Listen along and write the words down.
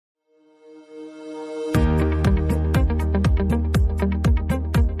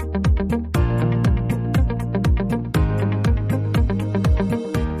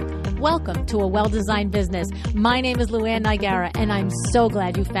to A Well-Designed Business. My name is Luann Nigara, and I'm so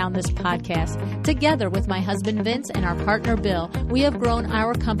glad you found this podcast. Together with my husband Vince and our partner Bill, we have grown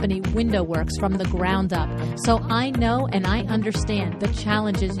our company Window Works from the ground up. So I know and I understand the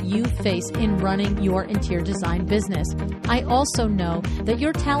challenges you face in running your interior design business. I also know that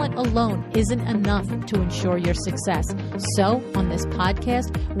your talent alone isn't enough to ensure your success. So on this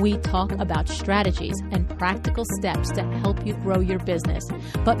podcast, we talk about strategies and practical steps to help you grow your business.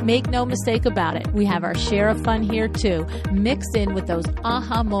 But make no mistake about it, we have our share of fun here too, mixed in with those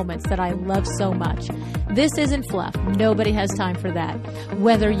aha moments that I love so much. This isn't fluff. Nobody has time for that.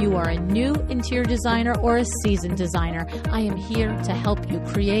 Whether you are a new interior designer or a seasoned designer, I am here to help you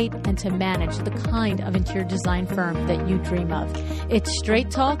create and to manage the kind of interior design firm that you dream of. It's straight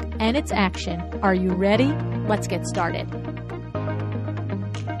talk and it's action. Are you ready? Let's get started.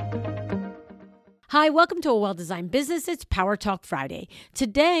 Hi, welcome to A Well-Designed Business. It's Power Talk Friday.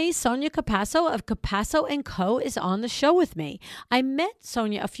 Today, Sonja Capasso of Capasso & Co. is on the show with me. I met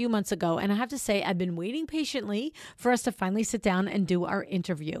Sonja a few months ago, and I have to say I've been waiting patiently for us to finally sit down and do our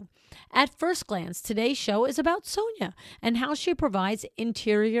interview. At first glance, today's show is about Sonja and how she provides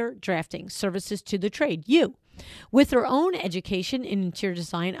interior drafting services to the trade, you. With her own education in interior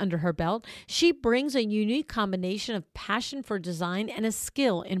design under her belt, she brings a unique combination of passion for design and a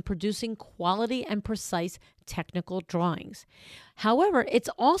skill in producing quality and precise technical drawings. However, it's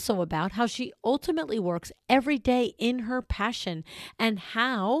also about how she ultimately works every day in her passion and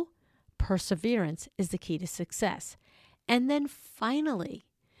how perseverance is the key to success. And then finally,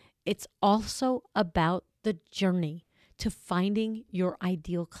 it's also about the journey to finding your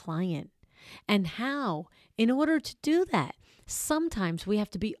ideal client. And how, in order to do that, sometimes we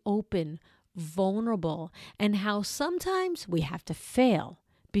have to be open, vulnerable, and how sometimes we have to fail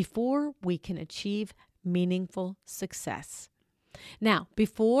before we can achieve meaningful success. Now,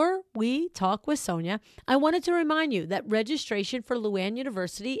 before we talk with Sonja, I wanted to remind you that registration for Luann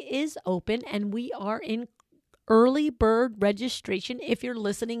University is open and we are in early bird registration if you're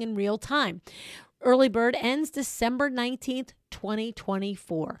listening in real time. Early bird ends December 19th,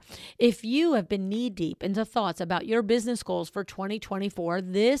 2024. If you have been knee-deep into thoughts about your business goals for 2024,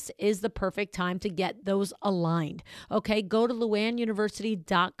 this is the perfect time to get those aligned. Okay, go to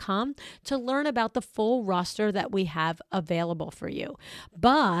luannuniversity.com to learn about the full roster that we have available for you.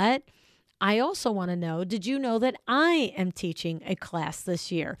 But I also want to know, did you know that I am teaching a class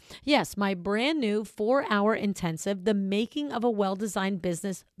this year? Yes, my brand new 4-hour intensive, The Making of a Well-Designed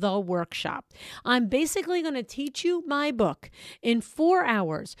Business, the workshop. I'm basically going to teach you my book. In 4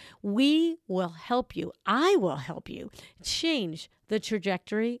 hours, we will help you. I will help you change the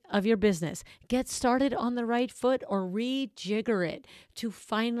trajectory of your business. Get started on the right foot or rejigger it to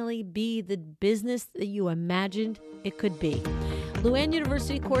finally be the business that you imagined it could be. Luann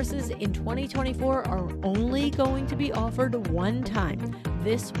University courses in 2024 are only going to be offered one time,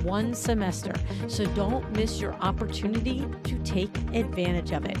 this one semester. So don't miss your opportunity to take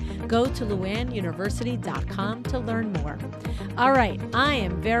advantage of it. Go to luannuniversity.com to learn more. All right, I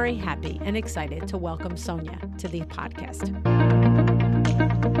am very happy and excited to welcome Sonja to the podcast.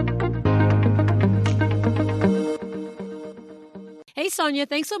 Hey, Sonja,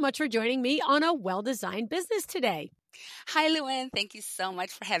 thanks so much for joining me on A Well-Designed Business today. Hi, Luann. Thank you so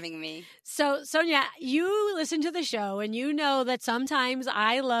much for having me. So, Sonja, you listen to the show and you know that sometimes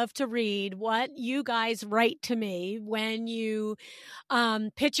I love to read what you guys write to me when you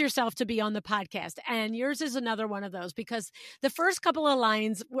pitch yourself to be on the podcast. And yours is another one of those because the first couple of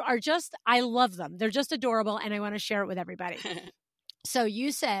lines are just, I love them. They're just adorable and I want to share it with everybody. So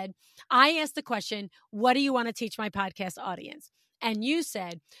you said, I asked the question, what do you want to teach my podcast audience? And you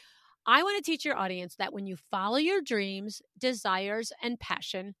said, I want to teach your audience that when you follow your dreams, desires, and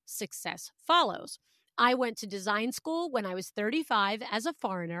passion, success follows. I went to design school when I was 35 as a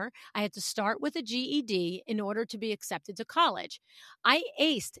foreigner. I had to start with a GED in order to be accepted to college. I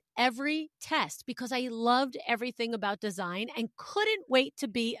aced every test because I loved everything about design and couldn't wait to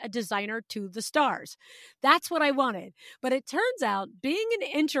be a designer to the stars. That's what I wanted. But it turns out being an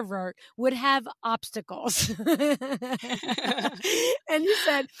introvert would have obstacles. And you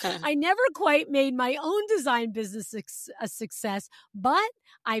said, I never quite made my own design business a success, but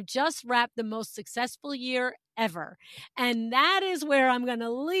I've just wrapped the most successful year ever. And that is where I'm going to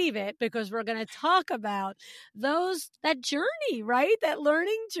leave it because we're going to talk about that journey, right? That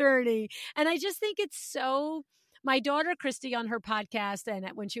learning journey. And I just think it's so, my daughter, Christy, on her podcast and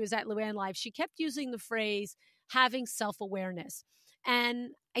when she was at Luann Live, she kept using the phrase having self-awareness.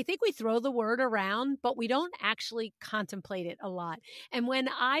 And I think we throw the word around, but we don't actually contemplate it a lot. And when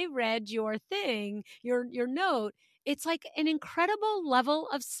I read your thing, your note, it's like an incredible level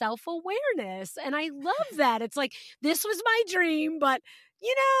of self-awareness. And I love that. It's like, this was my dream, but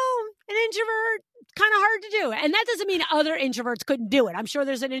an introvert, kind of hard to do. And that doesn't mean other introverts couldn't do it. I'm sure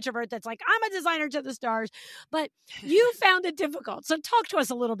there's an introvert that's like, I'm a designer to the stars, but you found it difficult. So talk to us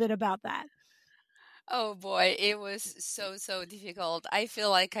a little bit about that. Oh boy, it was so difficult. I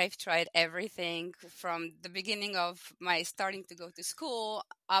feel like I've tried everything from the beginning of my starting to go to school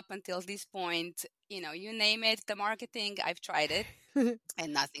up until this point. You name it, the marketing, I've tried it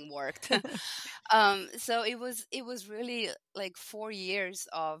and nothing worked. So it was really like 4 years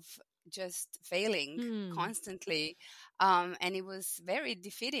of just failing constantly. And it was very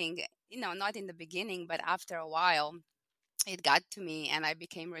defeating, not in the beginning, but after a while it got to me and I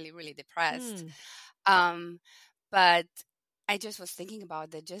became really, really depressed. Um, but I just was thinking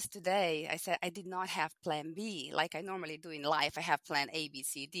about that just today. I said I did not have plan B like I normally do in life. I have plan A, B,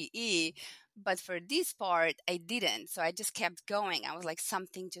 C, D, E. But for this part, I didn't. So I just kept going. I was like,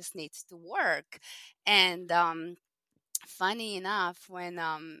 something just needs to work. And funny enough, when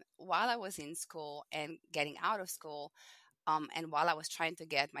while I was in school and getting out of school, and while I was trying to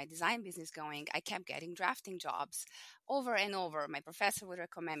get my design business going, I kept getting drafting jobs over and over. My professor would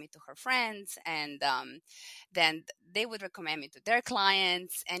recommend me to her friends, and then they would recommend me to their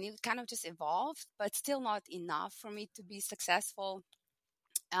clients. And it kind of just evolved, but still not enough for me to be successful.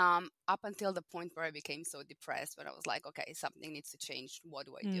 Up until the point where I became so depressed, but I was like, okay, something needs to change. What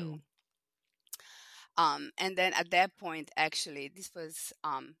do I do? And then at that point, actually, this was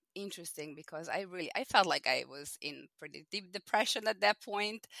interesting because I felt like I was in pretty deep depression at that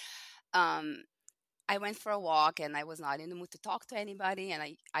point. I went for a walk and I was not in the mood to talk to anybody, and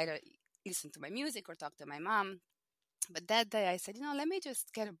I either listened to my music or talk to my mom. But that day I said, let me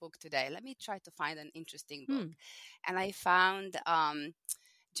just get a book today. Let me try to find an interesting book. And I found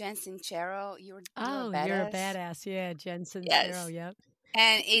Jen Sincero, You're a Badass. You're a Badass. Yeah, Jen Sincero. Yes. Yep.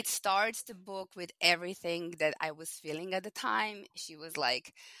 And it starts the book with everything that I was feeling at the time. She was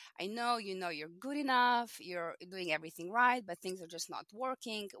like, I know, you're good enough. You're doing everything right, but things are just not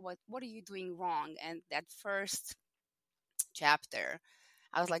working. What are you doing wrong? And that first chapter,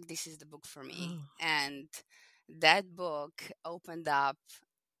 I was like, this is the book for me. And that book opened up,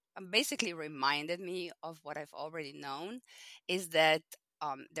 basically reminded me of what I've already known, is that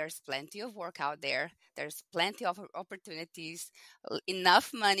there's plenty of work out there. There's plenty of opportunities,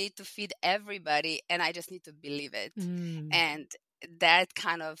 enough money to feed everybody, and I just need to believe it. And that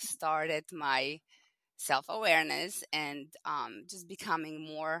kind of started my self-awareness and just becoming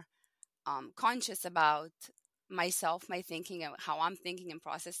more conscious about myself, my thinking, and how I'm thinking and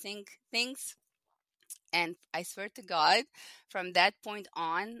processing things. And I swear to God, from that point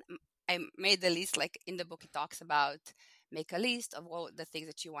on, I made the list. Like in the book, it talks about make a list of all the things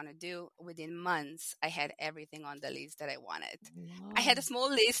that you want to do. Within months, I had everything on the list that I wanted. Whoa. I had a small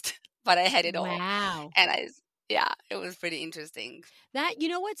list, but I had it all. Wow. And it was pretty interesting. That,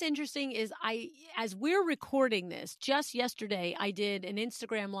 what's interesting is as we're recording this, just yesterday, I did an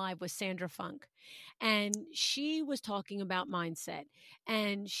Instagram Live with Sandra Funk, and she was talking about mindset.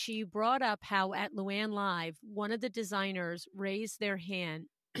 And she brought up how at Luann Live, one of the designers raised their hand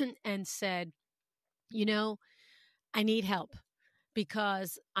and said, I need help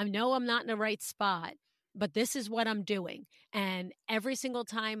because I know I'm not in the right spot, but this is what I'm doing. And every single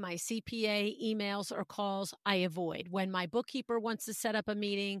time my CPA emails or calls, I avoid. When my bookkeeper wants to set up a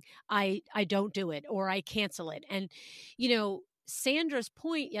meeting, I don't do it or I cancel it. And, Sandra's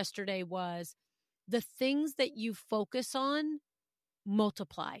point yesterday was the things that you focus on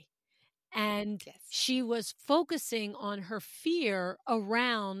multiply. And yes. She was focusing on her fear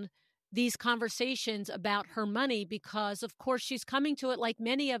around these conversations about her money because, of course, she's coming to it like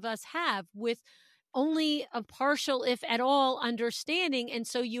many of us have with only a partial, if at all, understanding. And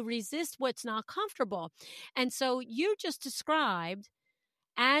so you resist what's not comfortable. And so you just described,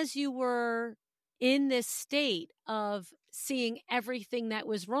 as you were in this state of seeing everything that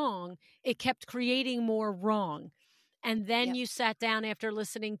was wrong, it kept creating more wrong. And then you sat down after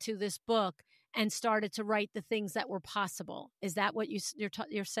listening to this book and started to write the things that were possible. Is that what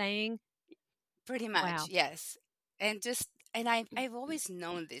you're saying? Pretty much, wow. Yes. And I've always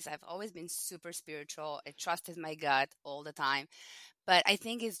known this. I've always been super spiritual. I trusted my gut all the time. But I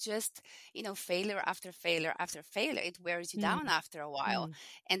think it's just, failure after failure after failure. It wears you down after a while.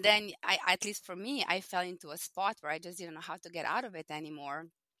 And then at least for me, I fell into a spot where I just didn't know how to get out of it anymore.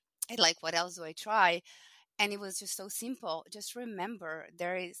 And like, what else do I try? And it was just so simple. Just remember,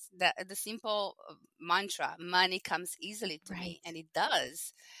 there is the simple mantra, money comes easily to Right. me, and it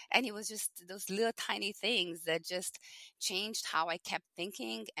does. And it was just those little tiny things that just changed how I kept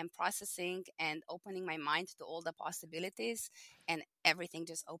thinking and processing and opening my mind to all the possibilities, and everything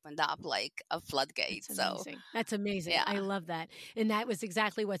just opened up like a floodgate. That's So amazing. That's amazing. I yeah. love that. And that was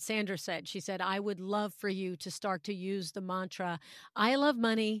exactly what Sandra said. She said, I would love for you to start to use the mantra, I love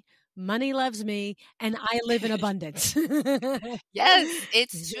money, money loves me, and I live in abundance. Yes,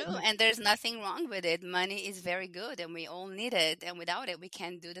 it's true. And there's nothing wrong with it. Money is very good and we all need it. And without it, we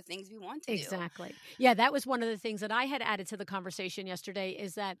can't do the things we want to do. Exactly. Yeah, that was one of the things that I had added to the conversation yesterday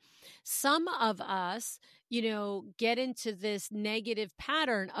is that some of us, get into this negative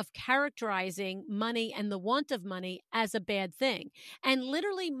pattern of characterizing money and the want of money as a bad thing. And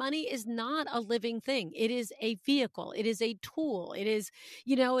literally, money is not a living thing. It is a vehicle, it is a tool. It is,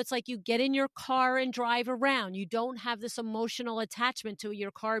 it's like you get in your car and drive around. You don't have this emotional attachment to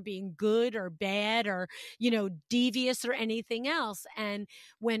your car being good or bad or, devious or anything else. And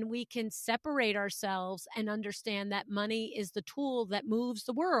when we can separate ourselves and understand that money is the tool that moves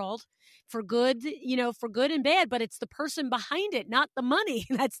the world for good, for good and bad, but it's the person behind it, not the money.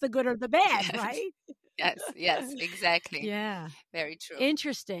 That's the good or the bad, Yes, right? yes, yes, exactly. Yeah. Very true.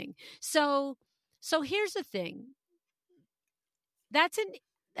 Interesting. So here's the thing. That's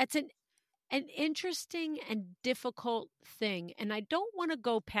an interesting and difficult thing. And I don't want to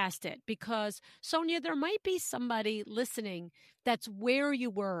go past it because, Sonja, there might be somebody listening that's where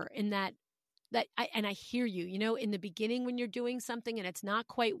you were in and I hear you, in the beginning when you're doing something and it's not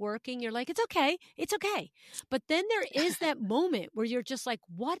quite working, you're like, it's okay. It's okay. But then there is that moment where you're just like,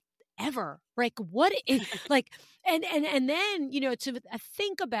 whatever, like what is like, and then, to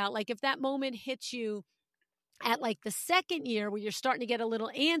think about like, if that moment hits you at like the second year where you're starting to get a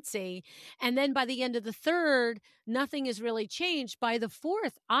little antsy, and then by the end of the third nothing has really changed, by the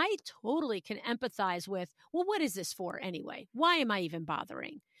fourth I totally can empathize with, well, what is this for anyway? Why am I even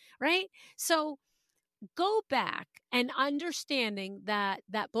bothering? Right? So go back and understanding that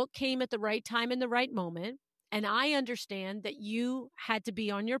that book came at the right time in the right moment, and I understand that you had to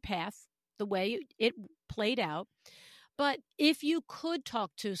be on your path the way it played out. But if you could talk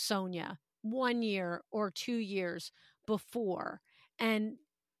to Sonja 1 year or 2 years before, and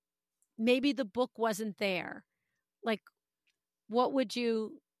maybe the book wasn't there, like, what would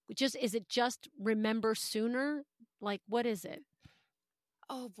you is it just remember sooner? Like, what is it?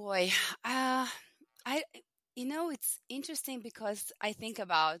 Oh boy. I it's interesting because I think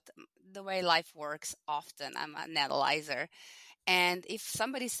about the way life works often. I'm an analyzer. And if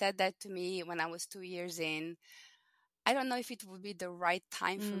somebody said that to me when I was 2 years in, I don't know if it would be the right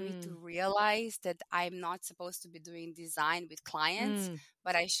time for me to Mm, realize that I'm not supposed to be doing design with clients, mm,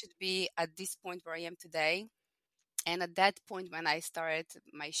 but I should be at this point where I am today. And at that point, when I started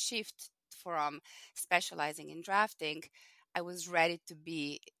my shift from specializing in drafting, I was ready to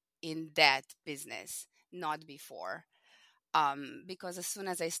be in that business, not before. Because as soon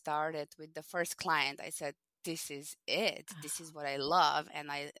as I started with the first client, I said, this is it. This is what I love.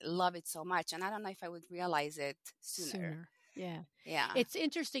 And I love it so much. And I don't know if I would realize it sooner. sooner. Yeah. Yeah. It's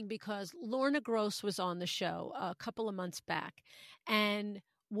interesting because Lorna Gross was on the show a couple of months back, and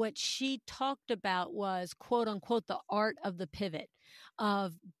what she talked about was, quote unquote, the art of the pivot,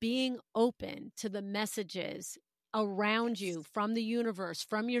 of being open to the messages around Yes. you from the universe,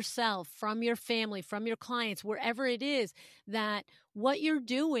 from yourself, from your family, from your clients, wherever it is, that what you're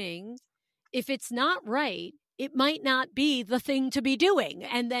doing, if it's not right, it might not be the thing to be doing.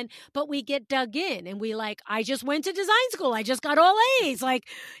 And then, but we get dug in and we like, I just went to design school. I just got all A's. Like,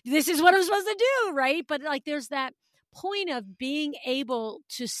 this is what I'm supposed to do. Right. But like, there's that point of being able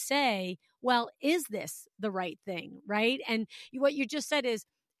to say, well, is this the right thing? Right. And what you just said is,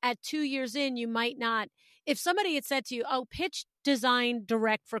 at 2 years in, you might not, if somebody had said to you, oh, pitch design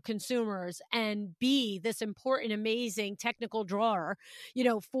direct for consumers and be this important, amazing technical drawer,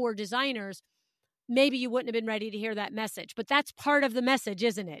 for designers, maybe you wouldn't have been ready to hear that message. But that's part of the message,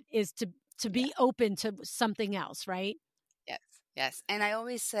 isn't it? Is to be open to something else, right? Yes, yes. And I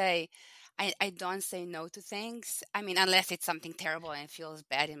always say, I don't say no to things. I mean, unless it's something terrible and it feels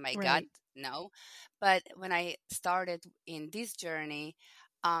bad in my gut, Right. no. But when I started in this journey,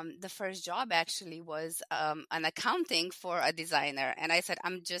 the first job actually was an accounting for a designer. And I said,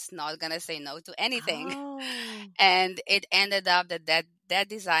 I'm just not going to say no to anything. Oh, And it ended up that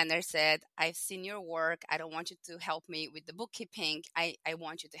designer said, I've seen your work. I don't want you to help me with the bookkeeping. I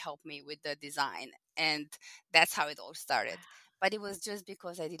want you to help me with the design. And that's how it all started. But it was just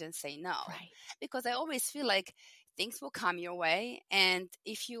because I didn't say no. right. Because I always feel like things will come your way. And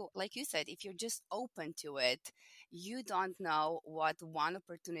if you, like you said, if you're just open to it, you don't know what one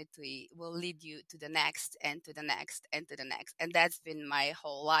opportunity will lead you to the next and to the next and to the next. And that's been my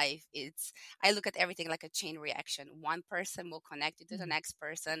whole life. I look at everything like a chain reaction. One person will connect you to the next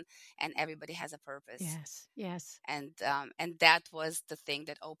person, and everybody has a purpose. Yes, yes. And that was the thing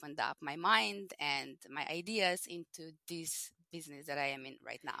that opened up my mind and my ideas into this business that I am in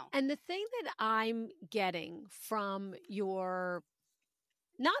right now. And the thing that I'm getting from your,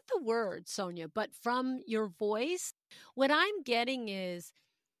 not the words, Sonja, but from your voice, what I'm getting is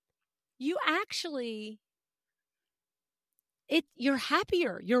you actually, you're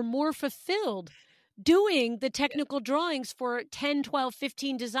happier, you're more fulfilled doing the technical drawings for 10, 12,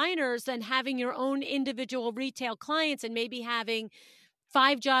 15 designers than having your own individual retail clients and maybe having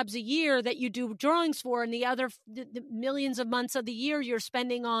 5 jobs a year that you do drawings for, and the other the millions of months of the year you're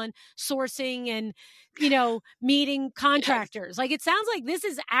spending on sourcing and, meeting contractors. Yes. Like, it sounds like this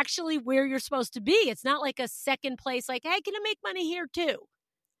is actually where you're supposed to be. It's not like a second place, like, hey, can I make money here too?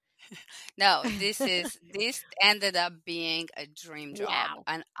 No, this ended up being a dream job, Wow.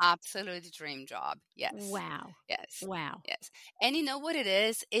 an absolute dream job. Yes. Wow. Yes. Wow. Yes. And you know what it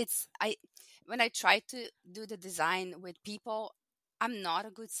is? When I try to do the design with people, I'm not a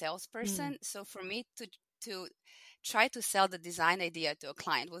good salesperson. So for me to try to sell the design idea to a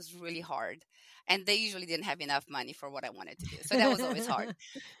client was really hard. And they usually didn't have enough money for what I wanted to do. So that was always hard.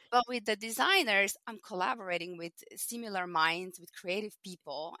 But with the designers, I'm collaborating with similar minds, with creative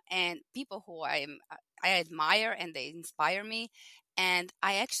people and people who I admire, and they inspire me. And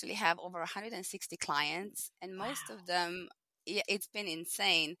I actually have over 160 clients, and most of them, it's been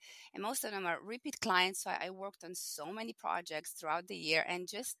insane. And most of them are repeat clients. So I worked on so many projects throughout the year, and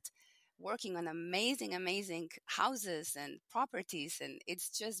just working on amazing, amazing houses and properties. And it's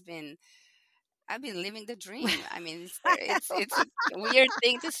just been, I've been living the dream. I mean, it's a weird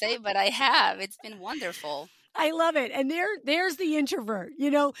thing to say, but I have. It's been wonderful. I love it. And there's the introvert,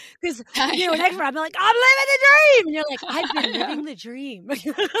 because, an extrovert, I'm like, I'm living the dream. And you're like, I've been living the dream.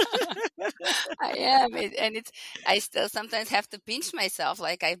 I am. I still sometimes have to pinch myself.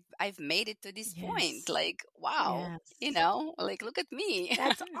 Like I've made it to this point. Like, wow, like, look at me.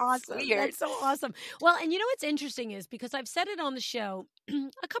 That's awesome. Weird. That's so awesome. Well, and what's interesting is, because I've said it on the show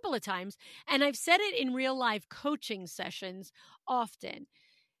a couple of times, and I've said it in real life coaching sessions often.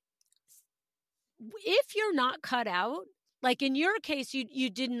 If you're not cut out, like in your case, you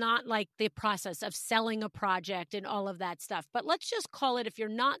did not like the process of selling a project and all of that stuff. But let's just call it, if you're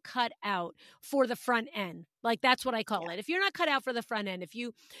not cut out for the front end, like that's what I call it. If you're not cut out for the front end,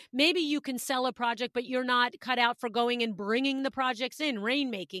 maybe you can sell a project, but you're not cut out for going and bringing the projects in,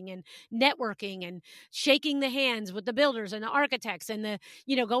 rainmaking and networking and shaking the hands with the builders and the architects and the,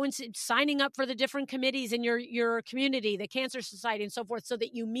 going signing up for the different committees in your community, the Cancer Society and so forth, so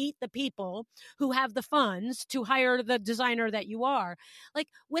that you meet the people who have the funds to hire the designer that you are. Like,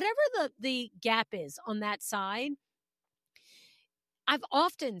 whatever the gap is on that side, I've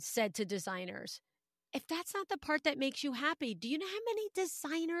often said to designers, if that's not the part that makes you happy, do you know how many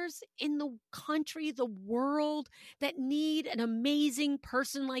designers in the country, the world, that need an amazing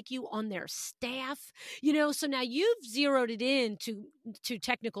person like you on their staff? So now you've zeroed it in to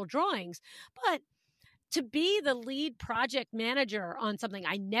technical drawings, but to be the lead project manager on something,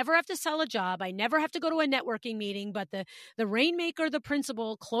 I never have to sell a job. I never have to go to a networking meeting, but the rainmaker, the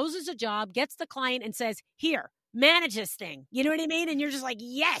principal, closes a job, gets the client and says, here, manage this thing. You know what I mean? And you're just like,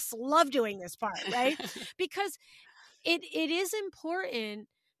 yes, love doing this part, right? Because it is important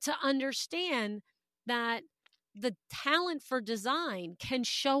to understand that the talent for design can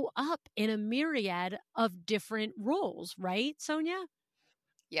show up in a myriad of different roles, right, Sonja?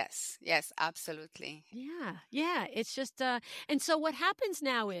 Yes, absolutely. Yeah. It's just, and so what happens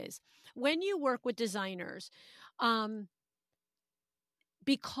now is, when you work with designers,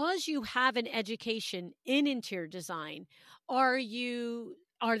 because you have an education in interior design, are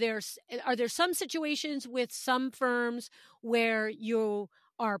there some situations with some firms where you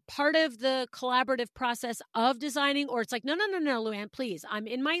are part of the collaborative process of designing, or it's like, no, Luann, please, I'm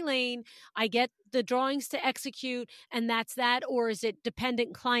in my lane, I get the drawings to execute, and that's that? Or is it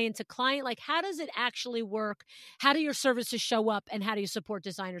dependent client to client? Like, how does it actually work? How do your services show up, and how do you support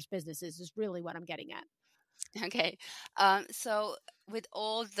designers' businesses is really what I'm getting at. Okay. So with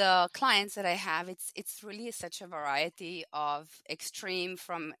all the clients that I have, it's really such a variety of extreme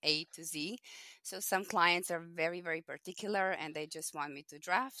from A to Z. So some clients are very, very particular, and they just want me to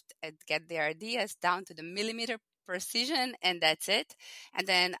draft and get their ideas down to the millimeter precision, and that's it. And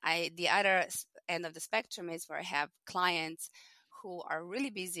then the other end of the spectrum is where I have clients who are really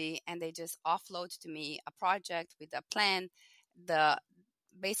busy and they just offload to me a project with a plan, the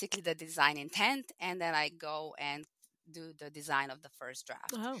basically the design intent, and then I go and do the design of the first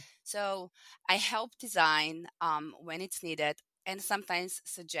draft. Oh, So I help design when it's needed, and sometimes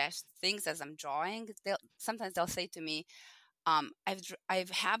suggest things as I'm drawing. Sometimes they'll say to me, I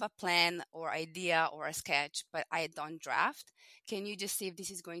have a plan or idea or a sketch, but I don't draft. Can you just see if this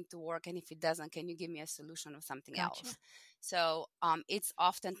is going to work? And if it doesn't, can you give me a solution of something gotcha. else? So it's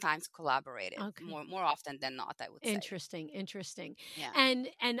oftentimes collaborative, Okay. more often than not, I would say. Interesting. Yeah.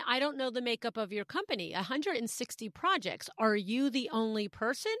 And I don't know the makeup of your company. 160 projects. Are you the only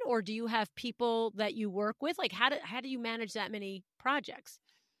person, or do you have people that you work with? Like, how do you manage that many projects?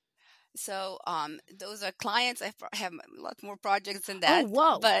 So those are clients. I have a lot more projects than Oh, that,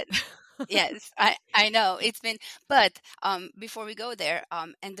 whoa. but yes, I know it's been. But before we go there,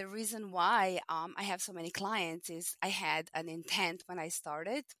 and the reason why I have so many clients is I had an intent when I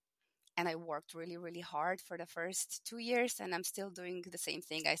started, and I worked really, really hard for the first 2 years, and I'm still doing the same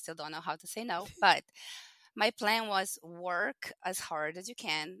thing. I still don't know how to say no, but my plan was work as hard as you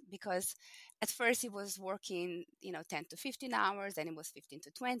can, because at first it was working 10 to 15 hours, then it was 15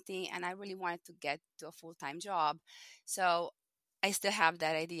 to 20, and I really wanted to get to a full-time job. So I still have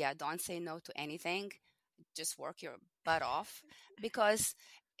that idea: don't say no to anything, just work your butt off, because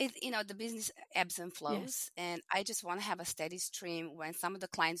the business ebbs and flows. Yes. And I just want to have a steady stream. When some of the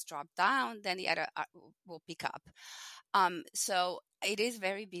clients drop down, then the other will pick up. So it is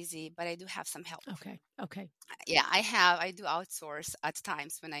very busy, but I do have some help. Okay. Yeah, I do outsource at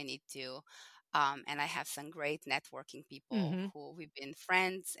times when I need to. And I have some great networking people who we've been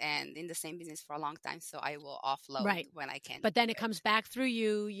friends and in the same business for a long time. So I will offload Right. when I can. But then it comes back through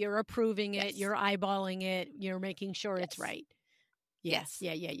you. You're approving it. Yes. You're eyeballing it. You're making sure it's right. Yes.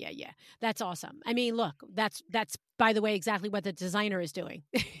 Yeah. That's awesome. I mean, look, that's by the way exactly what the designer is doing.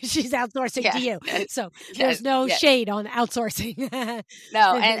 She's outsourcing to you. So there's no shade on outsourcing.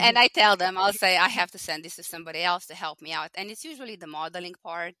 No, and I tell them, I'll say I have to send this to somebody else to help me out. And it's usually the modeling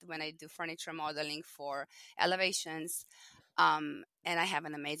part when I do furniture modeling for elevations. And I have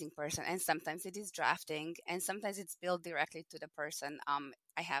an amazing person, and sometimes it is drafting, and sometimes it's billed directly to the person.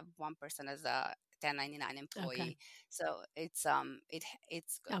 I have one person as a 1099 employee. Okay. So it's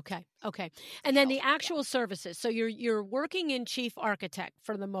good. Okay. And then the actual services. So you're working in chief architect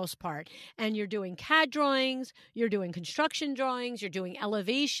for the most part, and you're doing CAD drawings, you're doing construction drawings, you're doing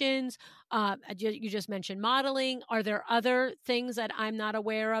elevations. You just mentioned modeling. Are there other things that I'm not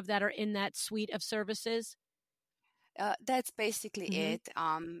aware of that are in that suite of services? That's basically it.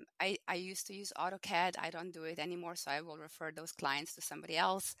 I used to use AutoCAD. I don't do it anymore, so I will refer those clients to somebody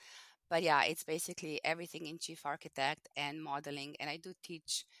else. But yeah, it's basically everything in chief architect and modeling. And I do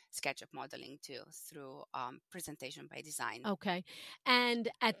teach SketchUp modeling too through presentation by design. Okay. And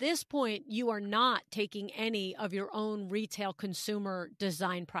at this point, you are not taking any of your own retail consumer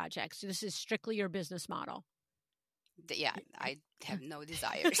design projects. This is strictly your business model. Yeah, I have no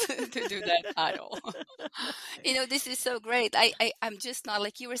desires to do that at all. This is so great. I'm just not,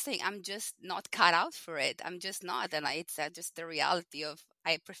 like you were saying, I'm just not cut out for it. I'm just not. And it's just the reality of,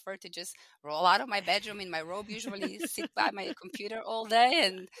 I prefer to just roll out of my bedroom in my robe, usually sit by my computer all day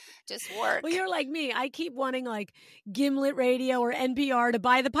and just work. Well, you're like me. I keep wanting like Gimlet Radio or NPR to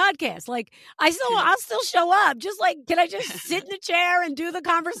buy the podcast. Like I'll still show up. Just like, can I just sit in a chair and do the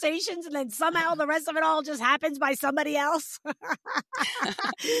conversations, and then somehow the rest of it all just happens by somebody else?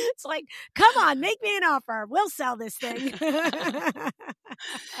 It's like, come on, make me an offer. We'll sell this thing. Put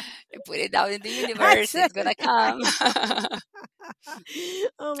it out in the universe. It's going to come.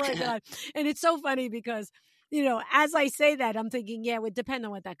 Oh my God. And it's so funny because, as I say that, I'm thinking, yeah, it would depend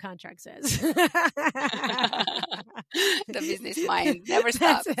on what that contract says. The business mind never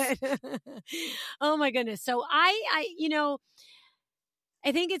stops. Oh my goodness. So I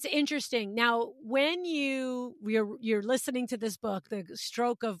think it's interesting. Now, when you're listening to this book, the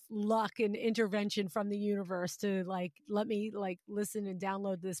stroke of luck and intervention from the universe to let me listen and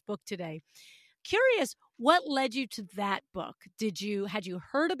download this book today. Curious, what led you to that book? Had you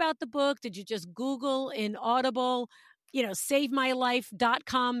heard about the book? Did you just Google in Audible,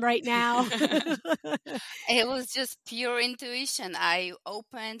 savemylife.com right now? It was just pure intuition. I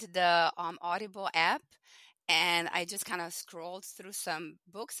opened the Audible app, and I just kind of scrolled through some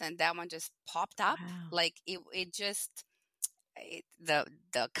books, and that one just popped up. Wow. Like the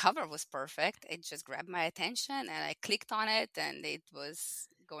cover was perfect. It just grabbed my attention, and I clicked on it, and it was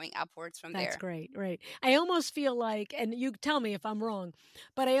going upwards from there. That's great. Right. I almost feel like, and you tell me if I'm wrong,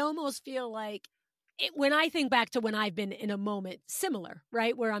 but I almost feel like when I think back to when I've been in a moment similar,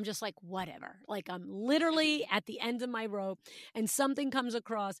 right, where I'm just like, whatever, like I'm literally at the end of my rope and something comes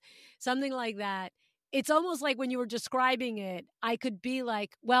across, something like that. It's almost like when you were describing it, I could be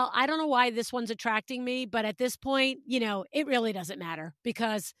like, well, I don't know why this one's attracting me, but at this point, it really doesn't matter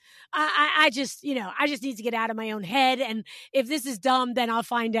because I just, I just need to get out of my own head. And if this is dumb, then I'll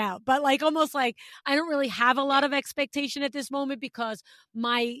find out. But like, almost like I don't really have a lot of expectation at this moment because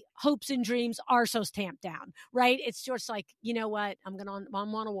my hopes and dreams are so stamped down, right? It's just like, you know what? I'm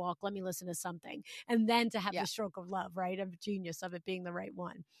on a walk. Let me listen to something. And then to have Yeah. the stroke of love, right? Of genius of it being the right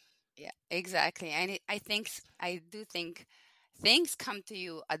one. Yeah, exactly. And I do think things come to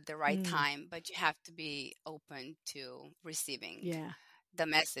you at the right time, but you have to be open to receiving Yeah. the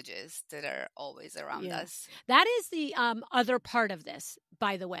messages that are always around us. That is the other part of this,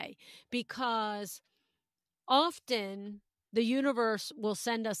 by the way, because often the universe will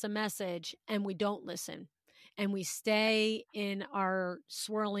send us a message and we don't listen and we stay in our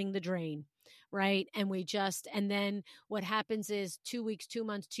swirling the drain, right? And then what happens is 2 weeks, 2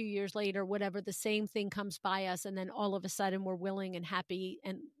 months, 2 years later, whatever, the same thing comes by us. And then all of a sudden we're willing and happy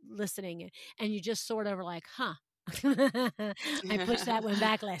and listening. And you just sort of are like, huh. I pushed that one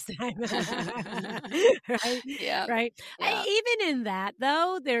back last time. Right? Yeah. Right. Yeah. Even in that,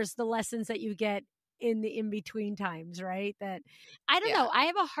 though, there's the lessons that you get in the in-between times, right? That I don't Yeah. know. I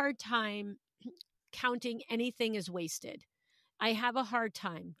have a hard time counting anything as wasted. I have a hard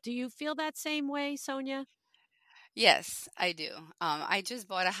time. Do you feel that same way, Sonja? Yes, I do. I just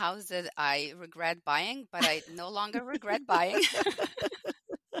bought a house that I regret buying, but I no longer regret buying.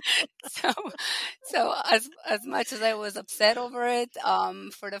 so as much as I was upset over it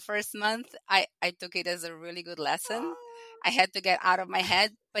for the first month, I took it as a really good lesson. I had to get out of my head.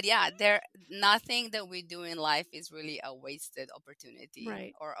 But yeah, nothing that we do in life is really a wasted opportunity,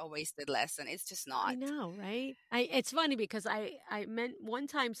 Right. or a wasted lesson. It's just I not. know, right? It's funny because I meant one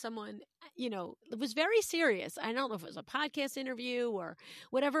time someone, it was very serious. I don't know if it was a podcast interview or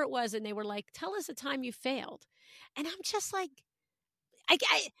whatever it was, and they were like, "Tell us a time you failed," and I'm just like, I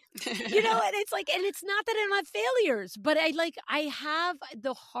and it's like, and it's not that I don't have failures, but I have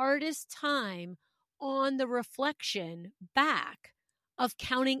the hardest time on the reflection back of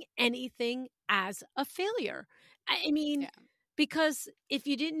counting anything as a failure. I mean, Yeah. because if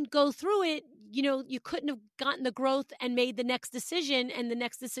you didn't go through it, you couldn't have gotten the growth and made the next decision, and the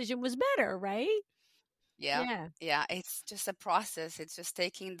next decision was better, right? Yeah. Yeah. Yeah, it's just a process. It's just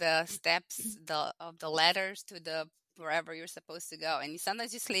taking the steps of the letters to the wherever you're supposed to go. And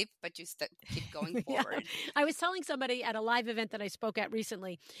sometimes you sleep, but you keep going Yeah. forward. I was telling somebody at a live event that I spoke at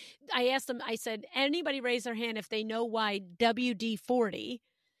recently, I asked them, I said, anybody raise their hand if they know why WD 40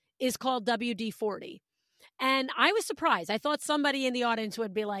 is called WD 40? And I was surprised. I thought somebody in the audience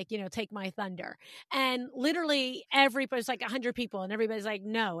would be like, take my thunder. And literally everybody's like 100 people and everybody's like,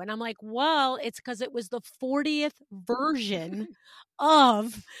 no. And I'm like, well, it's because it was the 40th version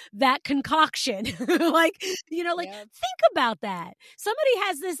of that concoction. Yeah. Think about that. Somebody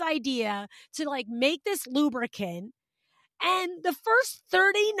has this idea to make this lubricant, and the first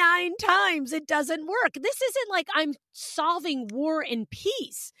 39 times it doesn't work. This isn't like I'm solving war and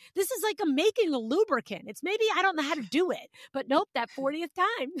peace. This is like I'm making a lubricant. It's maybe I don't know how to do it, but nope, that 40th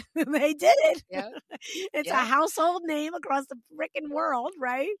time they did it. Yeah. It's a Yeah. household name across the freaking world,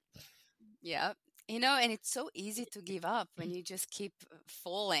 right? Yeah. And it's so easy to give up when you just keep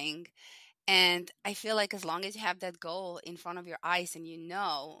falling. And I feel like as long as you have that goal in front of your eyes and you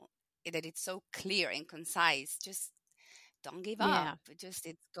know that it's so clear and concise, just don't give up. Yeah.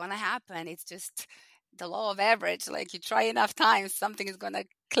 It's gonna happen. It's just the law of average. Like you try enough times, something is gonna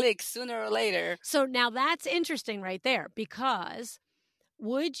click sooner or later. So now that's interesting right there, because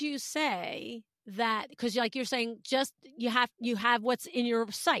would you say that, because like you're saying, just you have what's in your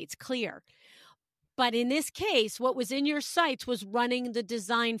sights clear. But in this case, what was in your sights was running the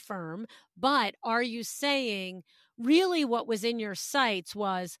design firm. But are you saying really what was in your sights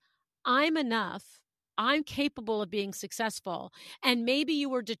was, I'm enough, I'm capable of being successful? And maybe you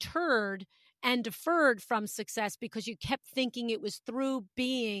were deterred and deferred from success because you kept thinking it was through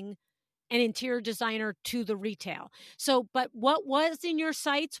being an interior designer to the retail. So, but what was in your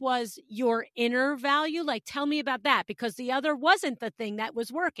sights was your inner value. Like, tell me about that, because the other wasn't the thing that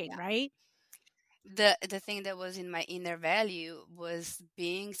was working, right? The thing that was in my inner value was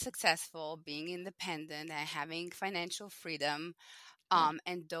being successful, being independent, and having financial freedom.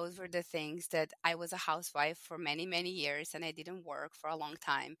 And those were the things that I was a housewife for many, many years, and I didn't work for a long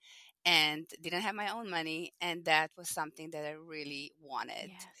time and didn't have my own money. And that was something that I really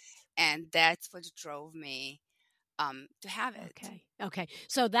wanted. Yes. And that's what drove me to have it. Okay.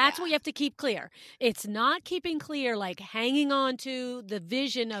 So that's what you have to keep clear. It's not keeping clear, like hanging on to the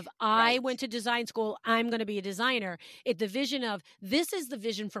vision of I Right. went to design school, I'm going to be a designer. The vision of this is the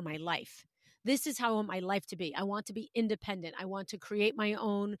vision for my life. This is how I want my life to be. I want to be independent. I want to create my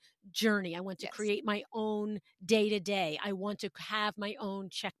own journey. I want to Yes. create my own day to day. I want to have my own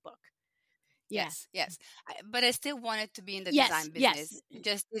checkbook. Yeah. Yes. But I still wanted to be in the Yes. design Yes. business.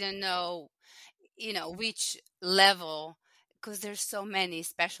 Just didn't know, which level, because there's so many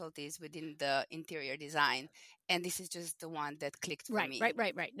specialties within the interior design, and this is just the one that clicked for me.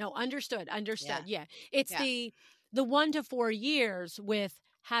 Right. No, understood. Yeah. Yeah. It's Yeah. the 1 to 4 years with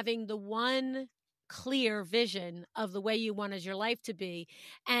having the one clear vision of the way you wanted your life to be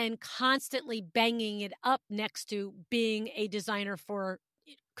and constantly banging it up next to being a designer for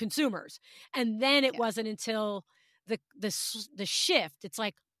consumers. And then it Yeah. wasn't until the shift, it's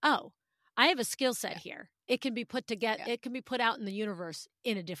like, oh, I have a skill set Yeah. here. It can be put together. Yeah. It can be put out in the universe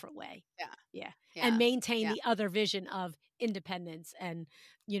in a different way. Yeah. Yeah. And Yeah. maintain Yeah. the other vision of independence and,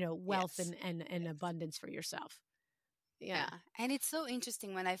 wealth Yes. and Yes. abundance for yourself. Yeah. Yeah. And it's so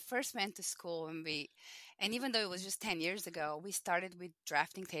interesting when I first went to school and even though it was just 10 years ago, we started with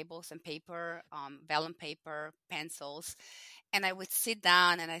drafting tables and paper, vellum paper, pencils. And I would sit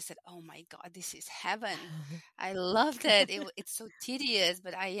down and I said, oh my God, this is heaven. I loved it. It's so tedious,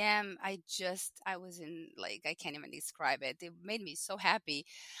 but I was in, like, I can't even describe it. It made me so happy.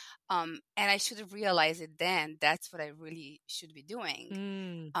 And I should have realized it then. That's what I really should be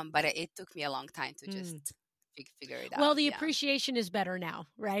doing. But it took me a long time to just figure it Well, out. the Yeah. appreciation is better now,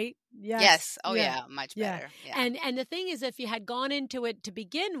 right? Yes. Oh Yeah. yeah. Much better. Yeah. And the thing is, if you had gone into it to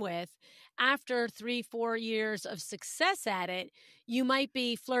begin with, after 3-4 years of success at it, you might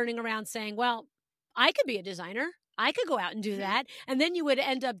be flirting around saying, well, I could be a designer. I could go out and do that. And then you would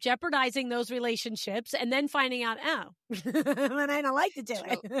end up jeopardizing those relationships and then finding out, oh, but I don't like to do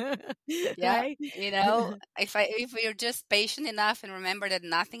True. it. Yeah. Right? If you're just patient enough and remember that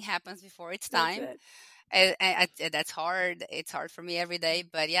nothing happens before it's That's time, it. that's hard. It's hard for me every day,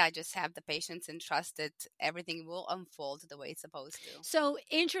 but yeah, just have the patience and trust that everything will unfold the way it's supposed to. So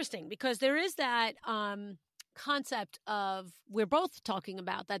interesting, because there is that concept of, we're both talking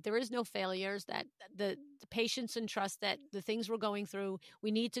about that there is no failures, that the patience and trust that the things we're going through, we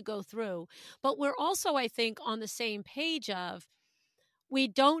need to go through. But we're also, I think, on the same page of, we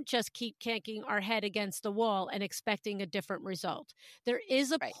don't just keep kicking our head against the wall and expecting a different result. There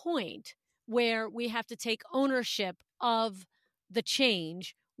is a Right. point where we have to take ownership of the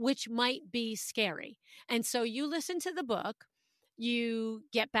change, which might be scary. And so you listen to the book, you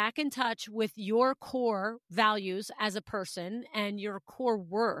get back in touch with your core values as a person and your core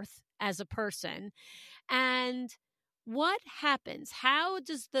worth as a person. And what happens? How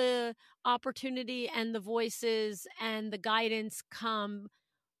does the opportunity and the voices and the guidance come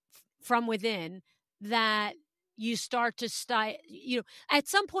from within that you start to at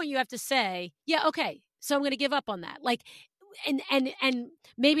some point you have to say, yeah, okay, so I'm going to give up on that. Like, and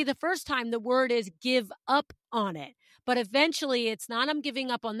maybe the first time the word is give up on it, but eventually it's not, I'm giving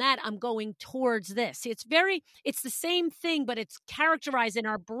up on that, I'm going towards this. It's the same thing, but it's characterized in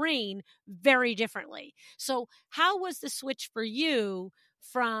our brain very differently. So how was the switch for you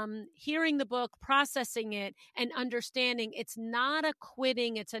from hearing the book, processing it, and understanding it's not a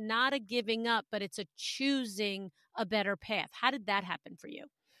quitting, it's not a giving up, but it's a choosing a better path? How did that happen for you?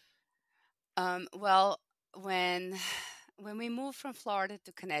 Well, when we moved from Florida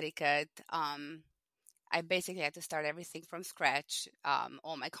to Connecticut, I basically had to start everything from scratch,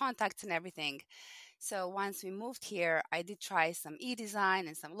 all my contacts and everything. So once we moved here, I did try some e-design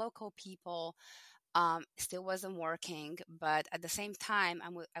and some local people. Still wasn't working, but at the same time,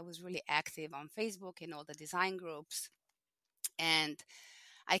 I was really active on Facebook in all the design groups, and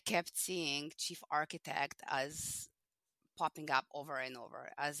I kept seeing chief architect as popping up over and over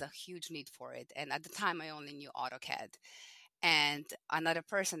as a huge need for it. And at the time, I only knew AutoCAD. And another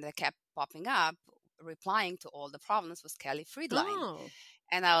person that kept popping up, replying to all the problems, was Kelly Friedline. Oh.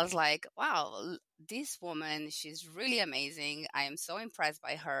 And I was like, wow, this woman, she's really amazing. I am so impressed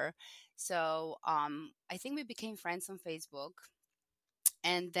by her. So I think we became friends on Facebook.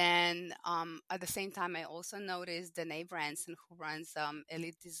 And then at the same time, I also noticed Danae Branson, who runs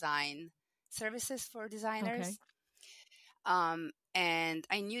Elite Design Services for designers. Okay. And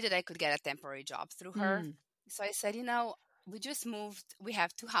I knew that I could get a temporary job through her. So I said, we just moved. We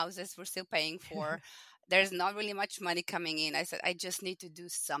have 2 houses we're still paying for. There's not really much money coming in. I said, I just need to do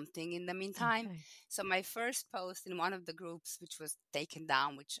something in the meantime. Okay. So my first post in one of the groups, which was taken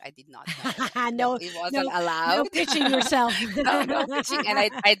down, which I did not know that No, it wasn't no, allowed. no pitching yourself. No, no pitching. And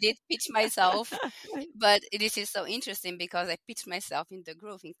I did pitch myself. But this is so interesting because I pitched myself in the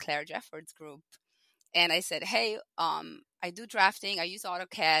group, in Claire Jefford's group. And I said, hey, I do drafting. I use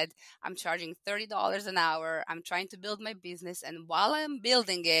AutoCAD. I'm charging $30 an hour. I'm trying to build my business. And while I'm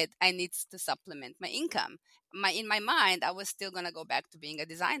building it, I need to supplement my income. In my mind, I was still going to go back to being a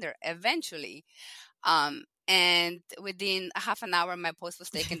designer eventually. And within a half an hour, my post was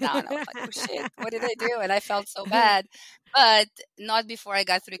taken down. I was like, oh shit, what did I do? And I felt so bad, but not before I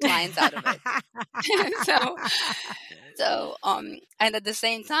got 3 clients out of it. And at the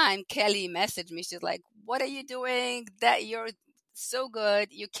same time, Kelly messaged me. She's like, what are you doing? That you're so good.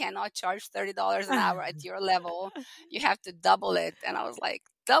 You cannot charge $30 an hour at your level. You have to double it. And I was like,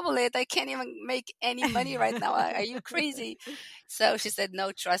 double it? I can't even make any money right now. Are you crazy? So she said,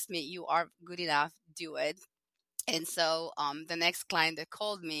 no, trust me, you are good enough. Do it. And so the next client that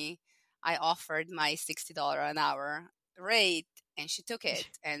called me, I offered my $60 an hour rate, and she took it.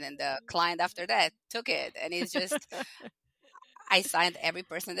 And then the client after that took it. And it's just, I signed every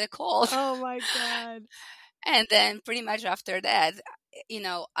person that called. Oh my God. And then pretty much after that,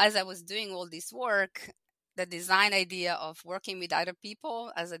 as I was doing all this work, the design idea of working with other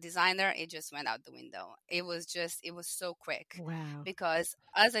people as a designer, it just went out the window. It was so quick. Wow. Because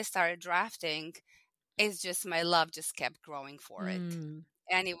as I started drafting, it's just my love just kept growing for it.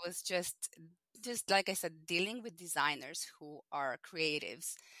 And it was just like I said, dealing with designers who are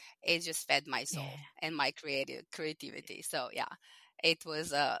creatives, it just fed my soul and my creativity. So yeah, it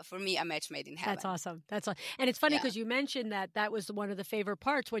was for me a match made in heaven. That's awesome. And it's funny because you mentioned that was one of the favorite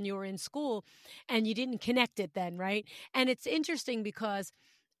parts when you were in school, and you didn't connect it then, right? And it's interesting because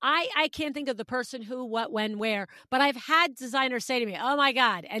I can't think of the person who, what, when, where, but I've had designers say to me, oh my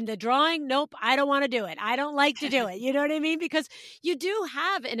God, and the drawing, nope, I don't want to do it. I don't like to do it. You know what I mean? Because you do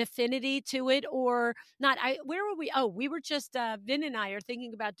have an affinity to it or not. Where were we? Oh, we were just, Vin and I are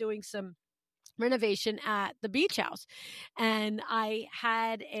thinking about doing some renovation at the beach house. And I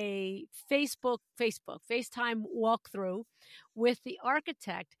had a FaceTime walkthrough with the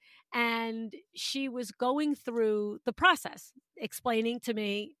architect, and she was going through the process, explaining to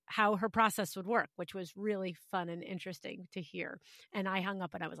me how her process would work, which was really fun and interesting to hear. And I hung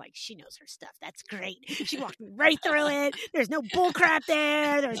up and I was like, she knows her stuff. That's great. She walked me right through it. There's no bull crap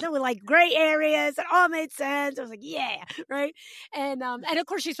there. There's no like gray areas. It all made sense. I was like, yeah, right. And of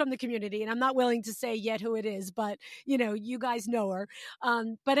course she's from the community, and I'm not willing to say yet who it is, but you guys know her.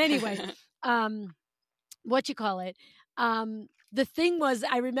 But anyway, what you call it? The thing was,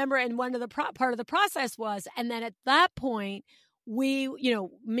 I remember, and one of the part of the process was, and then at that point, we,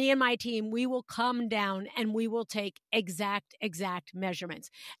 me and my team, we will come down and we will take exact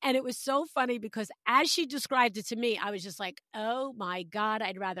measurements. And it was so funny because as she described it to me, I was just like, oh my God,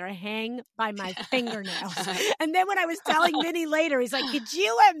 I'd rather hang by my fingernails. And then when I was telling Vinny later, he's like, could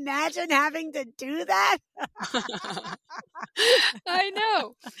you imagine having to do that? I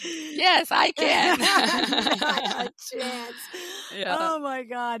know. Yes, I can. Not a chance. Yeah. Oh my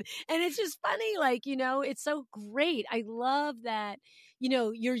God. And it's just funny, like, it's so great. I love that,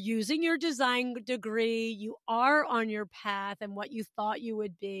 you're using your design degree, you are on your path and what you thought you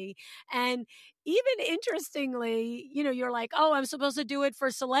would be. And even interestingly, you're like, oh, I'm supposed to do it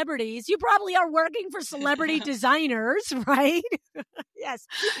for celebrities. You probably are working for celebrity designers, right? Yes.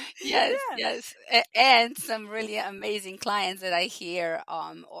 Yes. And some really amazing clients that I hear,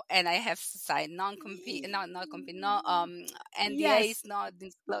 and I have signed non-compete, NDAs, not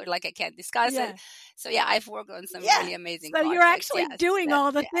disclosed, like I can't discuss it. So yeah, I've worked on some really amazing projects. So you're actually doing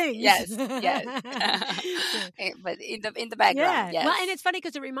all the things. Yes. But in the background, yes. Well, and it's funny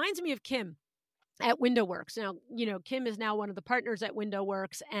because it reminds me of Kim at WindowWorks. Now, Kim is now one of the partners at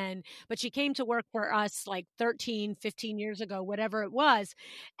WindowWorks, but she came to work for us like 13, 15 years ago, whatever it was.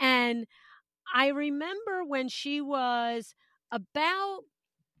 And I remember when she was about,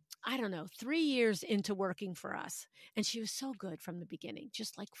 3 years into working for us. And she was so good from the beginning,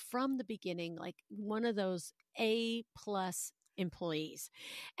 just like from the beginning, like one of those A+ employees.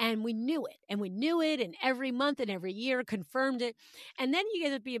 And we knew it, and every month and every year confirmed it. And then you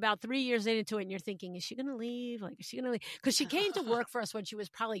get to be about 3 years into it, and you're thinking, is she going to leave? Like, is she going to leave? Because she came to work for us when she was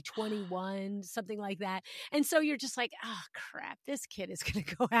probably 21, something like that. And so you're just like, oh, crap, this kid is going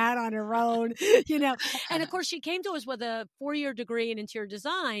to go out on her own, And of course, she came to us with a 4-year degree in interior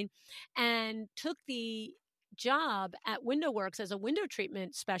design and took the job at WindowWorks as a window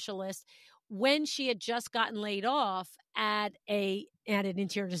treatment specialist when she had just gotten laid off at an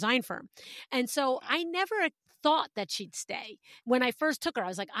interior design firm. And so I never thought that she'd stay. When I first took her, I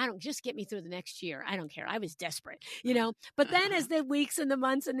was like, I don't, just get me through the next year. I don't care. I was desperate, But then as the weeks and the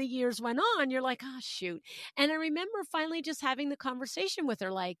months and the years went on, you're like, oh, shoot. And I remember finally just having the conversation with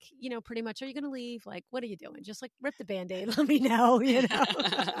her, like, pretty much, are you going to leave? Like, what are you doing? Just like rip the Band-Aid. Let me know,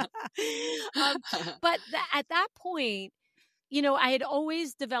 But at that point, I had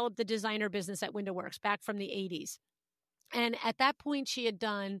always developed the designer business at Window Works back from the 80s. And at that point, she had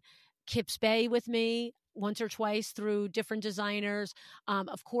done Kips Bay with me once or twice through different designers.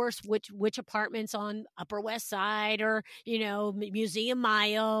 Of course, which apartments on Upper West Side or, Museum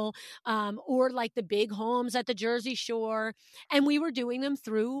Mile, or like the big homes at the Jersey Shore. And we were doing them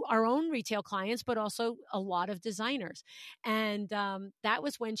through our own retail clients, but also a lot of designers. And that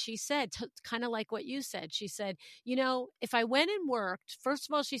was when she said, kind of like what you said, she said, if I went and worked, first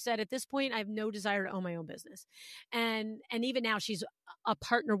of all, she said, at this point, I have no desire to own my own business. And even now she's a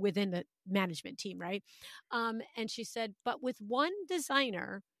partner within the management team, right? And she said, but with one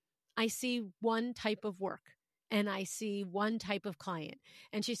designer, I see one type of work and I see one type of client.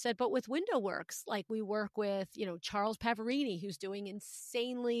 And she said, but with Window Works, like we work with, Charles Pavarini, who's doing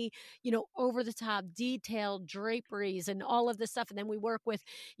insanely, over the top detailed draperies and all of this stuff. And then we work with,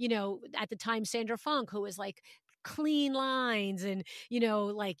 at the time, Sandra Funk, who was like clean lines and,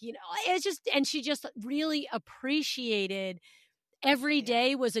 it's just, and she just really appreciated every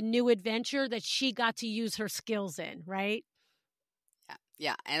day was a new adventure that she got to use her skills in, right?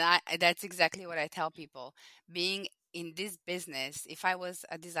 Yeah. And that's exactly what I tell people. Being in this business, if I was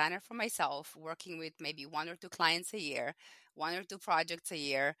a designer for myself, working with maybe 1 or 2 clients a year, 1 or 2 projects a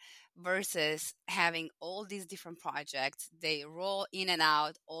year, versus having all these different projects, they roll in and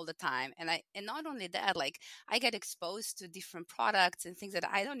out all the time. And not only that, like I get exposed to different products and things that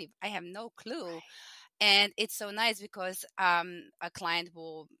I have no clue. Right. And it's so nice because a client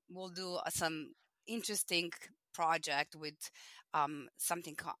will do some interesting project with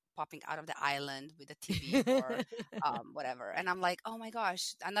something popping out of the island with a TV or whatever. And I'm like, oh my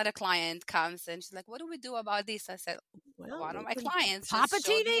gosh, another client comes and she's like, what do we do about this? I said, well, one of my clients pop a just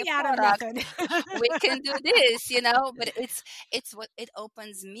showed me TV a out of product. nothing. We can do this, but it's what it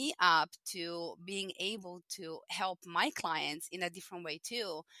opens me up to being able to help my clients in a different way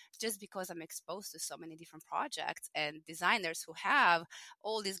too, just because I'm exposed to so many different projects and designers who have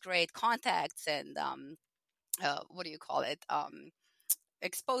all these great contacts and what do you call it?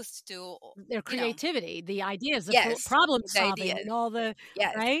 Exposed to their creativity, the ideas, the yes, problem the solving, ideas. and all the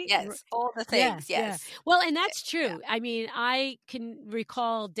right, all the things, yes. Well, and that's true. I mean, I can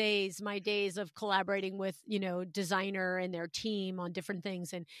recall my days of collaborating with designer and their team on different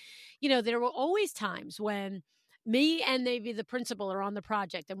things, and there were always times when me and maybe the principal are on the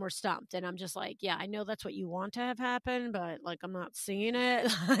project and we're stumped. And I'm just like, yeah, I know that's what you want to have happen, but like, I'm not seeing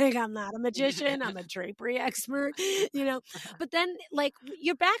it. Like, I'm not a magician. I'm a drapery expert, but then like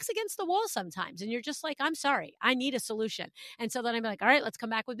your back's against the wall sometimes. And you're just like, I'm sorry, I need a solution. And so then I'm like, all right, let's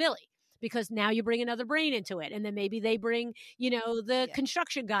come back with Billy. Because now you bring another brain into it. And then maybe they bring, the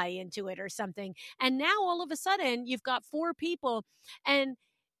construction guy into it or something. And now all of a sudden you've got 4 people, and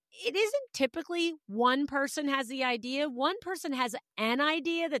it isn't typically one person has the idea. One person has an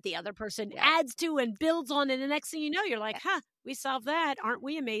idea that the other person adds to and builds on. And the next thing you know, you're like, we solved that. Aren't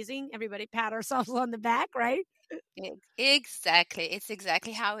we amazing? Everybody pat ourselves on the back, right? Exactly. It's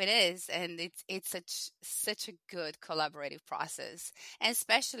exactly how it is. And it's such a good collaborative process. And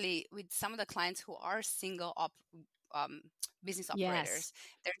especially with some of the clients who are single business operators. Yes.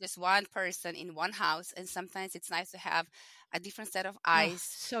 They're just one person in one house. And sometimes it's nice to have a different set of eyes.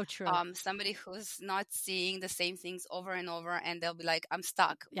 So true. Somebody who's not seeing the same things over and over, and they'll be like, I'm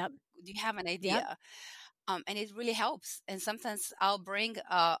stuck. Yep. Do you have an idea? Yep. And it really helps. And sometimes I'll bring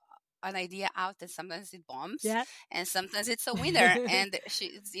an idea out, and sometimes it bombs. Yep. And sometimes it's a winner. And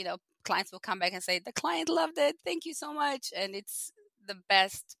clients will come back and say, the client loved it. Thank you so much. And it's the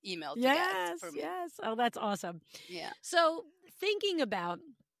best email to get for me. Yes. Oh, that's awesome. Yeah. So thinking about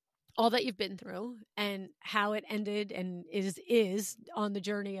all that you've been through and how it ended and is on the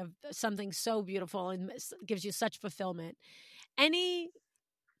journey of something so beautiful and gives you such fulfillment. Any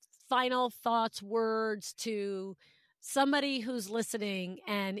final thoughts, words to somebody who's listening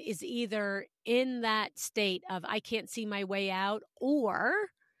and is either in that state of, I can't see my way out, or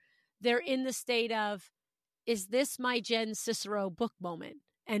they're in the state of, is this my Jen Cicero book moment?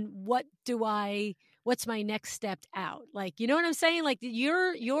 And what's my next step out? Like, you know what I'm saying? Like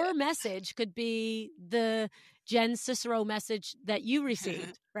your message could be the Jen Cicero message that you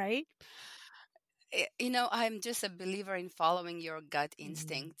received, right? I'm just a believer in following your gut Mm,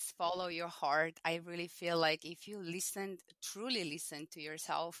 instincts, follow your heart. I really feel like if you truly listen to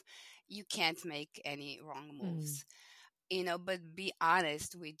yourself, you can't make any wrong mm, moves, but be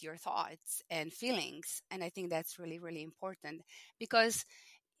honest with your thoughts and feelings. And I think that's really, really important because,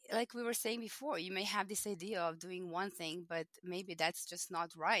 like we were saying before, you may have this idea of doing one thing, but maybe that's just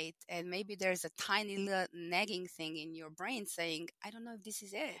not right. And maybe there's a tiny little nagging thing in your brain saying, I don't know if this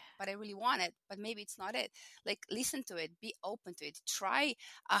is it, but I really want it, but maybe it's not it. Like, listen to it, be open to it, try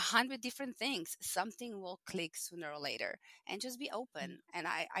 100 different things. Something will click sooner or later, and just be mm. open. And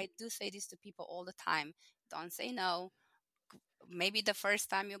I do say this to people all the time. Don't say no. Maybe the first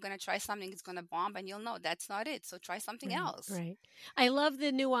time you're going to try something, it's going to bomb and you'll know that's not it. So try something Right, else. right. I love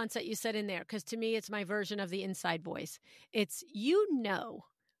the nuance that you said in there because to me, it's my version of the inside voice. It's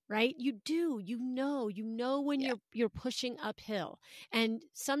right? You know when Yeah. you're pushing uphill, and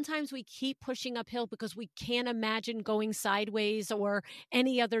sometimes we keep pushing uphill because we can't imagine going sideways or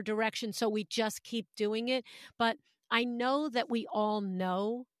any other direction, so we just keep doing it. But I know that we all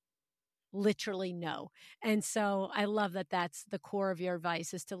know literally no. And so I love that that's the core of your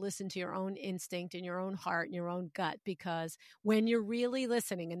advice is to listen to your own instinct and your own heart and your own gut, because when you're really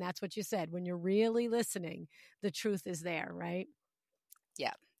listening, and that's what you said, when you're really listening, the truth is there, right?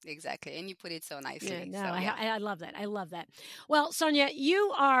 Yeah, exactly. And you put it so Yeah, nicely. no, So yeah. I love that. I love that. Well, Sonja,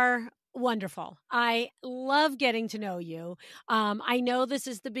 you are wonderful. I love getting to know you. I know this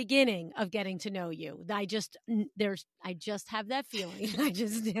is the beginning of getting to know you. I just have that feeling. I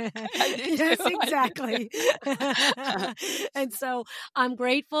just, I do too. yes, I do exactly. too. And so I'm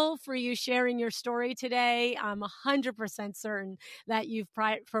grateful for you sharing your story today. I'm 100% certain that you've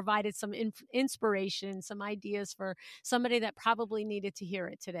provided some inspiration, some ideas for somebody that probably needed to hear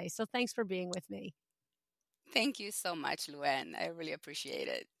it today. So thanks for being with me. Thank you so much, Luann. I really appreciate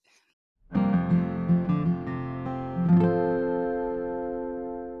it.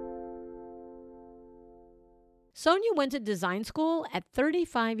 Sonja went to design school at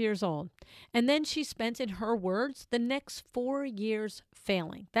 35 years old, and then she spent, in her words, the next 4 years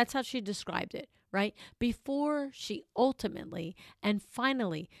failing. That's how she described it, right? Before she ultimately and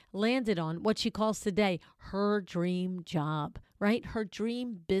finally landed on what she calls today her dream job, right? Her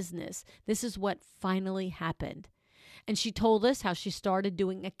dream business. This is what finally happened. And she told us how she started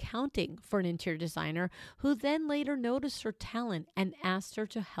doing accounting for an interior designer who then later noticed her talent and asked her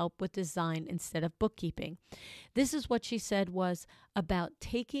to help with design instead of bookkeeping. This is what she said was about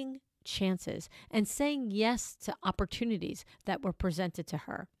taking chances and saying yes to opportunities that were presented to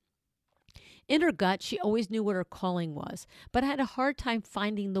her. In her gut, she always knew what her calling was, but had a hard time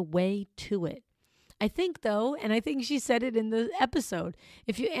finding the way to it. I think, though, and I think she said it in the episode,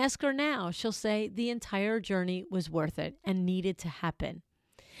 if you ask her now, she'll say the entire journey was worth it and needed to happen.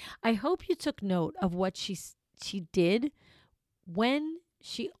 I hope you took note of what she did when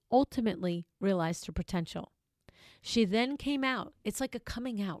she ultimately realized her potential. She then came out. It's like a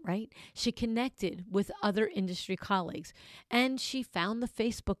coming out, right? She connected with other industry colleagues and she found the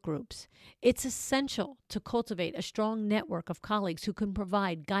Facebook groups. It's essential to cultivate a strong network of colleagues who can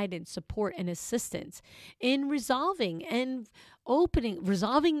provide guidance, support, and assistance in resolving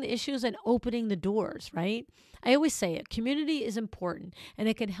the issues and opening the doors, right? I always say it, community is important and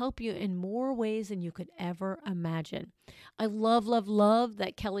it can help you in more ways than you could ever imagine. I love, love, love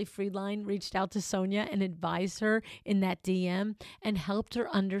that Kelly Friedline reached out to Sonja and advised her in that DM and helped her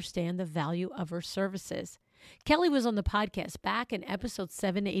understand the value of her services. Kelly was on the podcast back in episode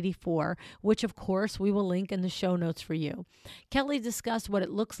 784, which of course we will link in the show notes for you. Kelly discussed what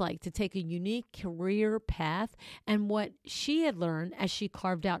it looks like to take a unique career path and what she had learned as she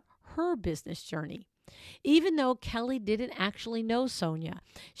carved out her business journey. Even though Kelly didn't actually know Sonja,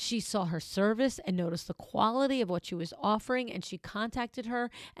 she saw her service and noticed the quality of what she was offering, and she contacted her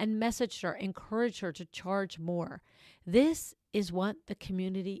and messaged her, encouraged her to charge more. This is what the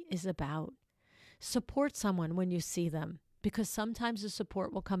community is about. Support someone when you see them, because sometimes the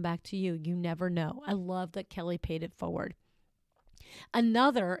support will come back to you. You never know. I love that Kelly paid it forward.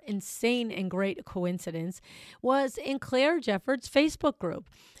 Another insane and great coincidence was in Claire Jeffords' Facebook group.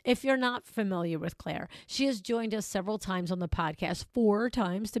 If you're not familiar with Claire, she has joined us several times on the podcast, 4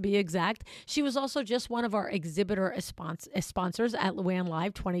 times to be exact. She was also just one of our exhibitor sponsors at Luann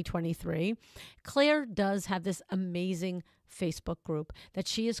Live 2023. Claire does have this amazing Facebook group that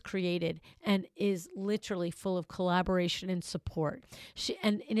she has created and is literally full of collaboration and support.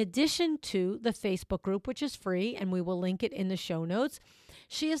 And in addition to the Facebook group, which is free, and we will link it in the show notes,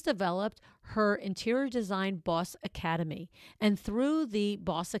 she has developed her Interior Design Boss Academy. And through the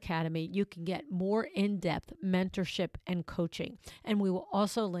Boss Academy, you can get more in-depth mentorship and coaching. And we will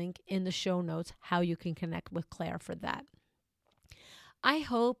also link in the show notes how you can connect with Claire for that. I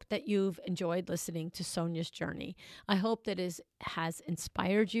hope that you've enjoyed listening to Sonja's journey. I hope that it has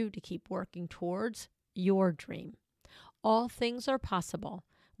inspired you to keep working towards your dream. All things are possible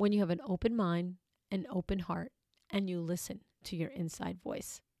when you have an open mind, an open heart, and you listen to your inside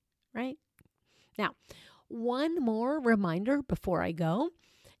voice, right? Now, one more reminder before I go.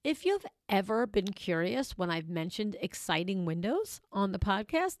 If you've ever been curious when I've mentioned exciting windows on the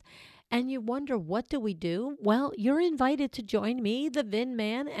podcast and you wonder, what do we do? Well, you're invited to join me, the Vin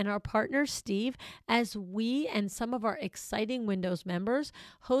Man, and our partner, Steve, as we and some of our exciting Windows members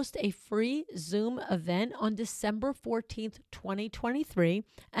host a free Zoom event on December 14th, 2023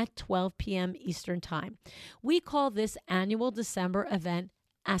 at 12 p.m. Eastern Time. We call this annual December event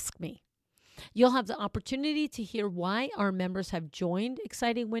Ask Me. You'll have the opportunity to hear why our members have joined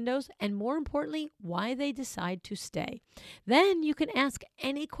Exciting Windows and, more importantly, why they decide to stay. Then you can ask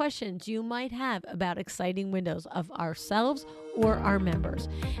any questions you might have about Exciting Windows of ourselves or our members.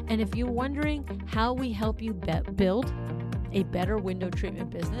 And if you're wondering how we help you build a better window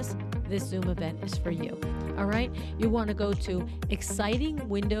treatment business, this Zoom event is for you. All right? You want to go to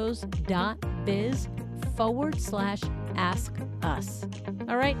excitingwindows.biz/ask us.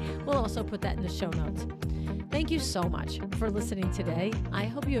 All right? We'll also put that in the show notes. Thank you so much for listening today. I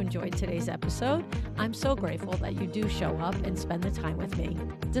hope you enjoyed today's episode. I'm so grateful that you do show up and spend the time with me.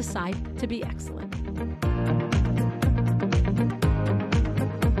 Decide to be excellent.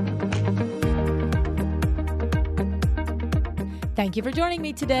 Thank you for joining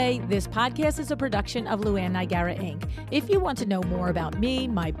me today. This podcast is a production of Luann Nigara, Inc. If you want to know more about me,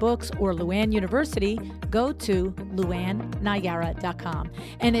 my books, or Luann University, go to luannnigara.com.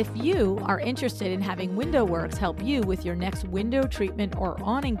 And if you are interested in having WindowWorks help you with your next window treatment or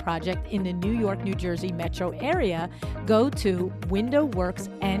awning project in the New York, New Jersey metro area, go to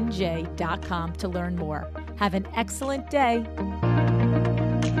windowworksnj.com to learn more. Have an excellent day.